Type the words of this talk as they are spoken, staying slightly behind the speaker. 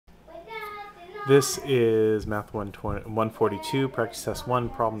This is Math 142, practice test 1,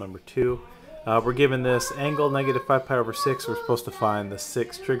 problem number 2. We're given this angle negative 5 pi over 6. We're supposed to find the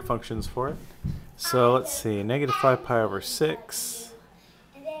 6 trig functions for it. So let's see, negative 5 pi over 6.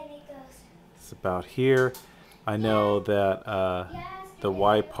 It's about here. I know that the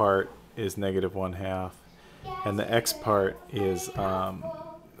y part is negative 1/2, and the x part is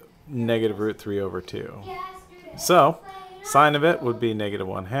negative root 3 over 2. So, sine of it would be negative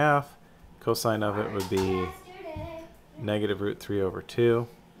 1/2. Cosine of it would be negative root 3 over 2.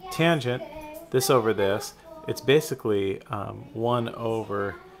 Tangent, this over this, it's basically 1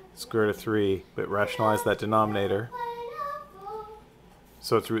 over square root of 3, but rationalize that denominator.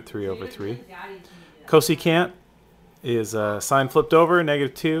 So it's root 3 over 3. Cosecant is sine flipped over,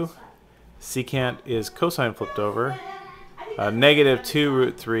 negative 2. Secant is cosine flipped over. Negative 2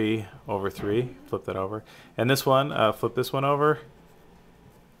 root 3 over 3. Flip that over. And this one, flip this one over.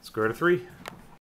 Square root of 3.